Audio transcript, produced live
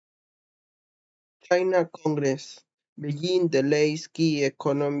China Congress: Beijing delays key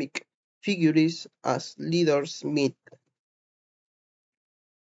economic figures as leaders meet.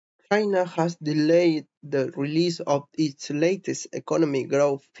 China has delayed the release of its latest economic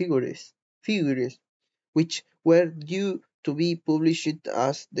growth figures, which were due to be published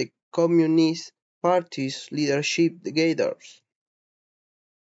as the Communist Party's leadership gathers.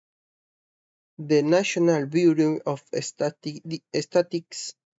 The National Bureau of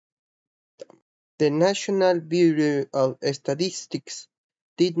Statistics The National Bureau of Statistics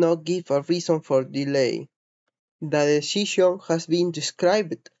did not give a reason for delay. The decision has been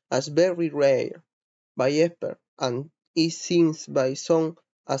described as very rare by experts and is seen by some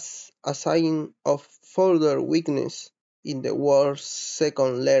as a sign of further weakness in the world's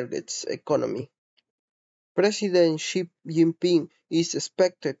second-largest economy. President Xi Jinping is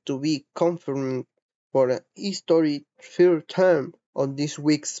expected to be confirmed for a historic third term on this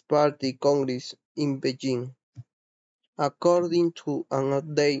week's Party Congress in Beijing. According to an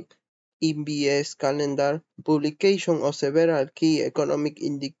updated EBS calendar, publication of several key economic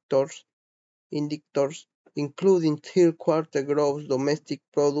indicators, including third-quarter gross domestic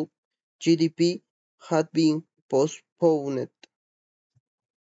product (GDP), had been postponed.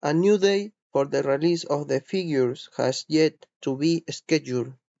 A new date for the release of the figures has yet to be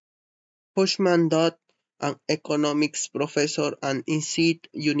scheduled. Pushman Dutt, an economics professor at Insead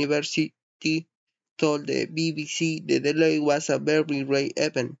University, told the BBC the delay was a very rare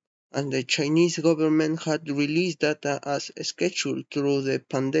event, and the Chinese government had released data as scheduled through the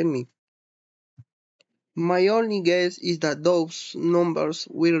pandemic. My only guess is that those numbers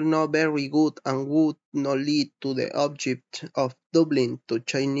were not very good and would not lead to the object of doubling the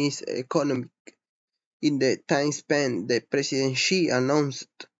Chinese economy in the time span that President Xi announced,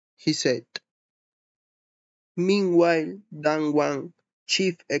 he said. Meanwhile, Dan Wang,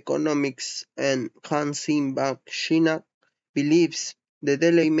 chief economist at Hanxin Bank China, believes the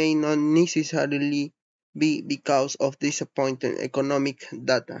delay may not necessarily be because of disappointing economic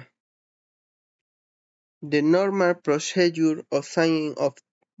data. The normal procedure of signing off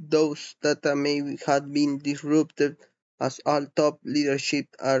those data may have been disrupted as all top leadership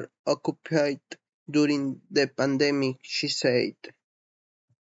are occupied during the pandemic, she said.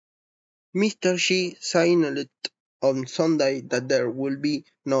 Mr. Xi signaled on Sunday that there will be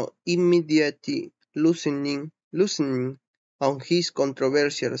no immediate loosening on his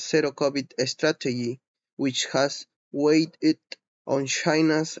controversial zero-COVID strategy, which has weighed on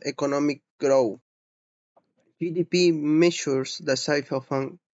China's economic growth. GDP measures the size of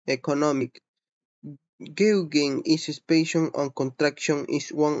an economy. Gauging its expansion or contraction is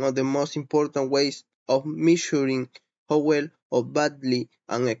one of the most important ways of measuring how well or badly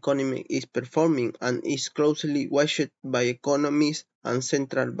an economy is performing and is closely watched by economists and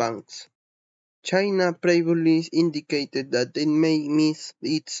central banks. China previously indicated that it may miss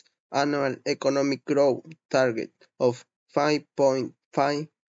its annual economic growth target of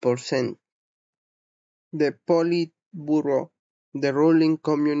 5.5%. The Politburo, the ruling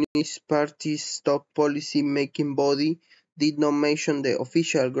Communist Party's top policy-making body, did not mention the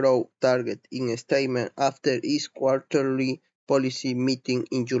official growth target in a statement after its quarterly policy meeting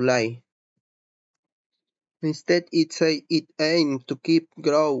in July. Instead, it said it aimed to keep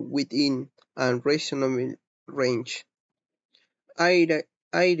growth within a reasonable range.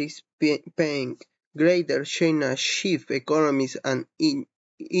 Iris Peng, Greater China chief economist and in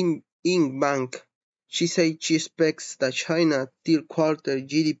Bank, she said she expects that China's third-quarter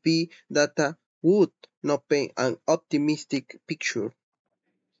GDP data would not paint an optimistic picture.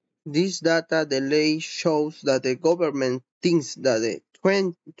 This data delay shows that the government thinks that the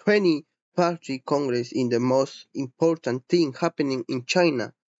 20-party Congress is the most important thing happening in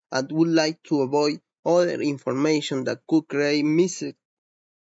China and would like to avoid other information that could create message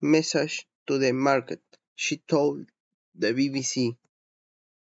to the market, she told the BBC.